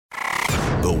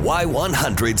The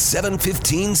Y100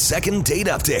 715 second date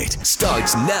update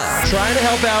starts now. Trying to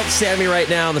help out Sammie right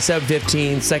now on the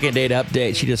 715 second date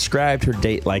update. She described her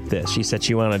date like this. She said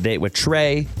she went on a date with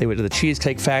Trey. They went to the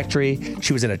Cheesecake Factory.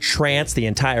 She was in a trance the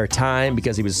entire time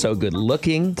because he was so good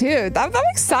looking. Dude, I'm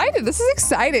excited. This is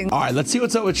exciting. All right, let's see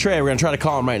what's up with Trey. We're going to try to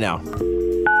call him right now.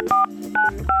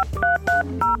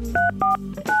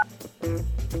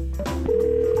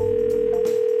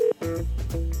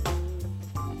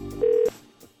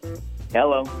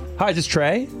 Hello. Hi, is this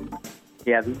Trey?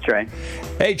 Yeah, this is Trey.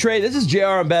 Hey, Trey, this is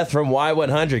JR and Beth from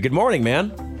Y100. Good morning,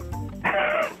 man.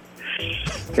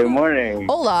 Good morning.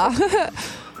 Hola.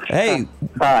 Hey,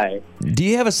 Hi. do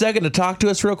you have a second to talk to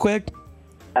us real quick?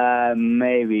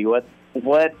 Maybe. What?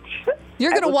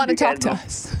 You're going to want to talk to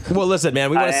us. us. Well, listen, man,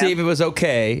 we want I to see am. if it was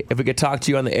okay if we could talk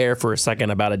to you on the air for a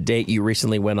second about a date you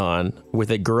recently went on with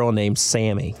a girl named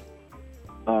Sammie.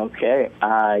 Okay.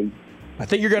 I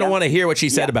think you're going to want to hear what she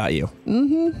said about you.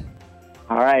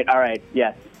 All right.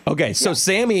 Yes. Okay, so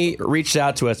Sammie reached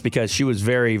out to us because she was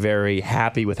very, very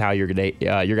happy with how your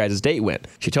guys' date went.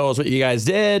 She told us what you guys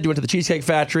did. You went to the Cheesecake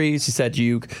Factory. She said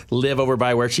you live over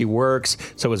by where she works,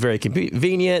 so it was very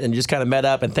convenient, and you just kind of met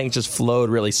up, and things just flowed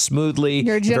really smoothly.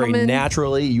 You're a gentleman. Very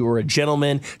naturally. You were a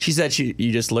gentleman. She said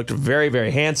you just looked very,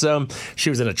 very handsome. She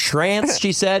was in a trance,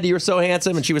 she said. You were so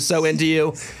handsome, and she was so into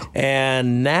you.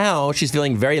 And now she's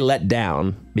feeling very let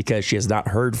down because she has not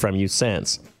heard from you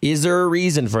since. Is there a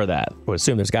reason for that? I would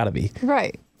assume there's got to be.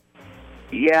 Right.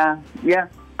 Yeah.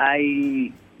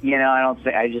 I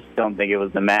just don't think it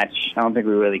was the match. I don't think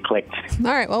we really clicked.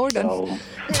 All right, well, we're done.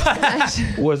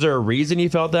 So, Was there a reason you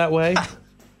felt that way?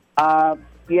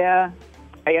 yeah.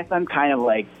 I guess I'm kind of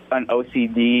like an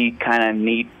OCD kind of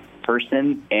neat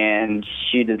person, and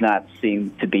she does not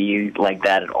seem to be like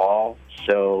that at all.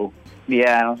 So,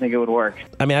 yeah, I don't think it would work.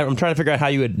 I mean, I'm trying to figure out how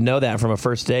you would know that from a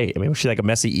first date. I mean, was she like a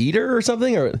messy eater or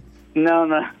something? Or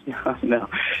No.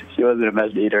 She wasn't a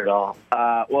mess eater at all.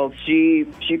 Well, she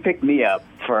picked me up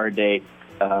for our date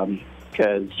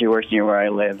because she works near where I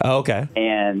live. Oh, okay.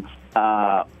 And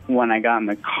when I got in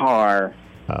the car,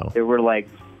 there were like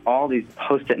all these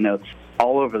Post-it notes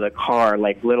all over the car,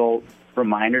 like little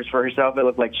reminders for herself. It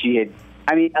looked like she had.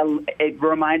 I mean, it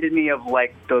reminded me of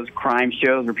like those crime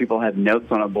shows where people have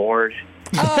notes on a board.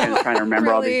 And trying to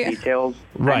remember all these details.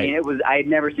 Right. I mean, I had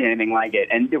never seen anything like it.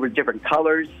 And there were different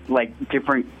colors, like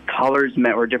different colors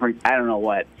meant were different, I don't know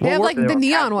what. They have like There the were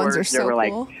neon ones passwords, are so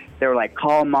cool. They were like,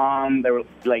 call mom. They were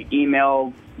like,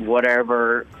 email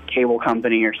whatever cable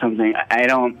company or something. I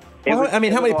don't. Well, I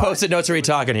mean, how many a lot. Post-it notes are we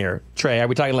talking here, Trey? Are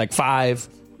we talking like 5?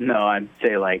 No, I'd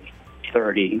say like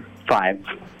 35.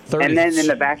 30. And then in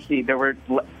the back seat, there were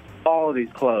all of these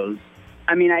clothes.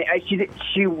 I mean,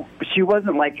 she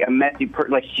wasn't like a messy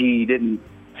person, like she didn't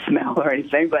smell or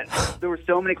anything, but there were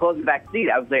so many clothes in the back seat.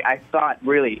 I thought,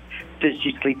 really, does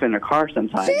she sleep in her car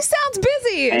sometimes? She sounds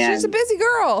busy. She's a busy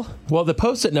girl. Well, the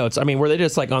Post-it notes, I mean, were they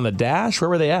just like on the dash? Where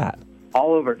were they at?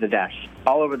 All over the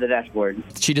dashboard.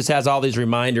 She just has all these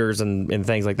reminders and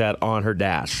things like that on her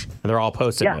dash, and they're all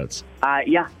Post-it notes.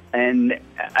 Yeah, and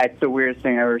it's the weirdest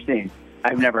thing I've ever seen.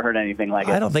 I've never heard anything like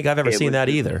it. I don't think I've ever seen that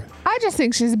either. I just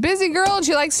think she's a busy girl and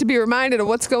she likes to be reminded of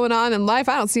what's going on in life.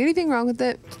 I don't see anything wrong with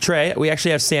it. Trey, we actually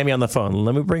have Sammie on the phone.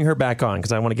 Let me bring her back on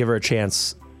because I want to give her a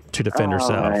chance to defend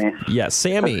herself. Right. Yes,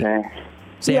 Sammie. Okay.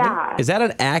 Sammie, Yeah. is that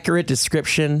an accurate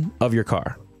description of your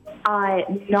car?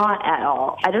 Not at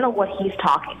all. I don't know what he's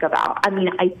talking about. I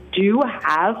mean, I do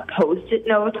have Post-it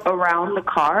notes around the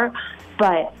car,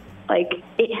 but like,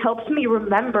 it helps me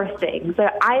remember things.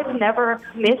 I've never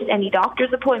missed any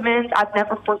doctor's appointments. I've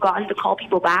never forgotten to call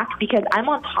people back because I'm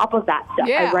on top of that stuff.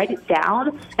 Yeah. I write it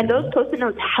down, and those Post-it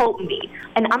notes help me,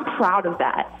 and I'm proud of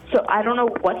that. So I don't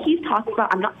know what he's talking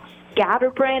about. I'm not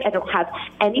scatterbrained. I don't have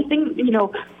anything,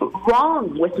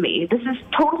 wrong with me. This is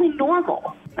totally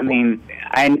normal. I mean,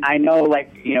 I know,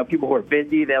 like, people who are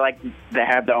busy, they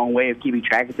have their own way of keeping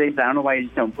track of things. I don't know why you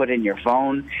just don't put it in your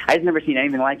phone. I've just never seen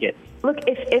anything like it. Look,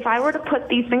 if I were to put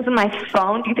these things in my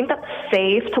phone, do you think that's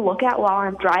safe to look at while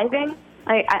I'm driving?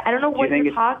 I don't know what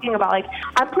you're talking about. Like,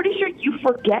 I'm pretty sure you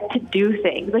forget to do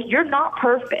things. Like, you're not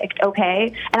perfect,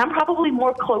 okay? And I'm probably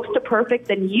more close to perfect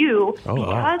than you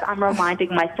because I'm reminding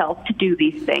myself to do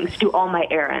these things, to do all my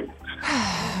errands.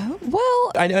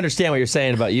 Well, I understand what you're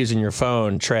saying about using your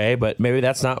phone, Trey, but maybe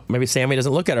Sammie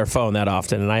doesn't look at her phone that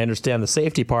often, and I understand the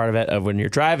safety part of it of when you're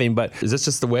driving, but is this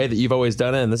just the way that you've always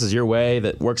done it, and this is your way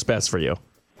that works best for you?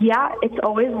 Yeah, it's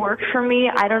always worked for me.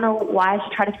 I don't know why I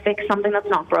should try to fix something that's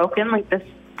not broken. Like,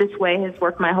 this this way has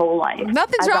worked my whole life.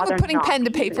 Nothing's I'd wrong rather with putting not pen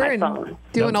to be using paper my and phone.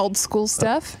 doing old school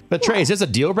stuff. But Trey, is this a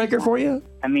deal breaker for you?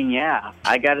 I mean, yeah,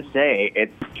 I gotta say,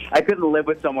 I couldn't live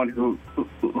with someone who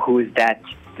is that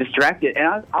distracted. And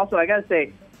I gotta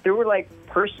say, there were like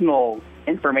personal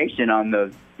information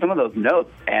on some of those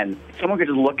notes, and someone could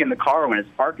just look in the car when it's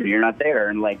parked and you're not there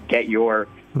and like get your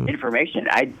information.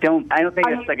 I don't think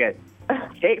that's like a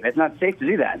safe. It's not safe to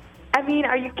do that. I mean,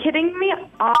 are you kidding me?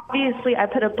 Obviously, I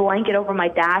put a blanket over my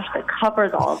dash that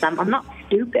covers all of them. I'm not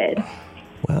stupid.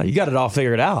 Well, you got it all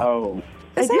figured out. Oh.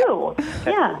 I do.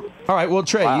 Yeah. All right. Well,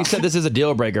 Trey, you said this is a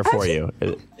deal breaker for you.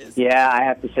 Yeah, I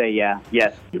have to say,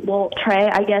 yes. Well, Trey,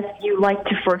 I guess you like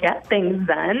to forget things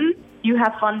then. You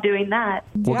have fun doing that.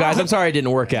 Well, guys, I'm sorry it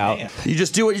didn't work out. You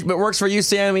just do what works for you,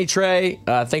 Sammie, Trey.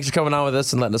 Thanks for coming on with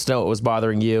us and letting us know what was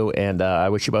bothering you. And I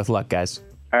wish you both luck, guys.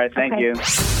 All right, thank you.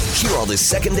 Hear all the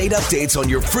second date updates on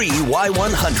your free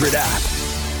Y100 app.